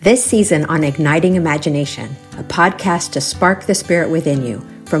This season on Igniting Imagination, a podcast to spark the spirit within you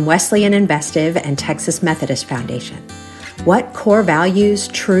from Wesleyan Investive and Texas Methodist Foundation. What core values,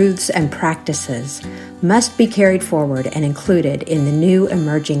 truths, and practices must be carried forward and included in the new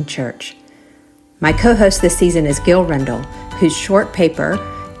emerging church? My co-host this season is Gil Rendle, whose short paper,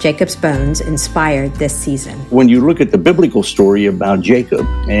 Jacob's Bones, inspired this season. When you look at the biblical story about Jacob,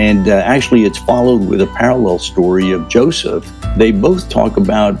 and actually it's followed with a parallel story of Joseph, they both talk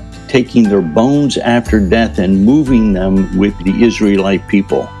about taking their bones after death and moving them with the Israelite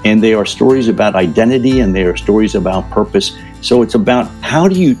people. And they are stories about identity and they are stories about purpose. So it's about how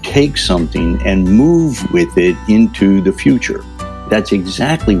do you take something and move with it into the future? That's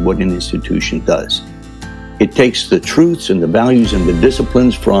exactly what an institution does. It takes the truths and the values and the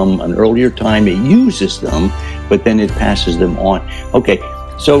disciplines from an earlier time, it uses them, but then it passes them on. Okay,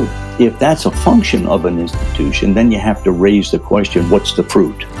 so if that's a function of an institution, then you have to raise the question, what's the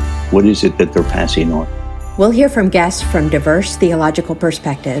fruit? What is it that they're passing on? We'll hear from guests from diverse theological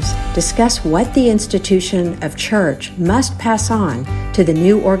perspectives, discuss what the institution of church must pass on to the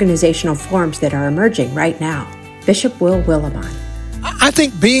new organizational forms that are emerging right now. Bishop Will Willimon. I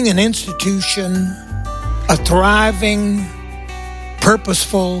think being an institution, a thriving,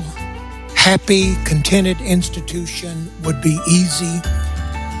 purposeful, happy, contented institution would be easy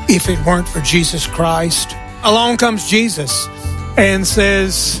if it weren't for Jesus Christ. Along comes Jesus and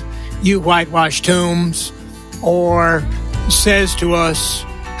says, "You whitewashed tombs," or says to us,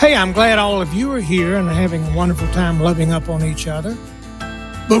 "Hey, I'm glad all of you are here and are having a wonderful time loving up on each other.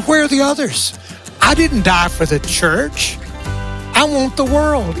 But where are the others? I didn't die for the church. I want the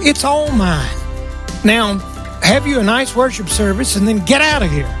world. It's all mine. Now, have you a nice worship service and then get out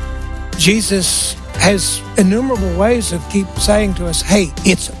of here." Jesus has innumerable ways of keep saying to us, hey,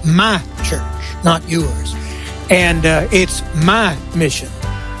 it's my church, not yours. And it's my mission.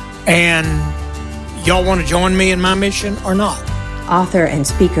 And y'all want to join me in my mission or not? Author and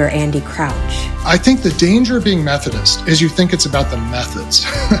speaker Andy Crouch. I think the danger of being Methodist is you think it's about the methods,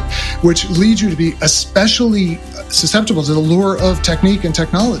 which leads you to be especially susceptible to the lure of technique and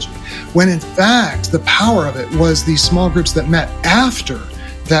technology, when in fact, the power of it was these small groups that met after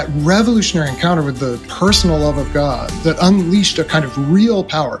that revolutionary encounter with the personal love of God that unleashed a kind of real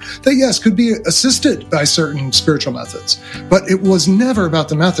power that, yes, could be assisted by certain spiritual methods. But it was never about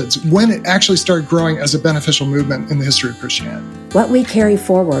the methods when it actually started growing as a beneficial movement in the history of Christianity. What we carry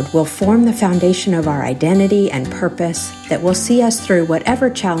forward will form the foundation of our identity and purpose that will see us through whatever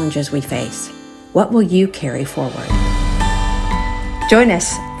challenges we face. What will you carry forward? Join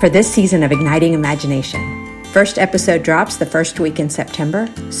us for this season of Igniting Imagination. First episode drops the first week in September.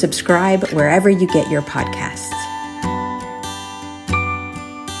 Subscribe wherever you get your podcasts.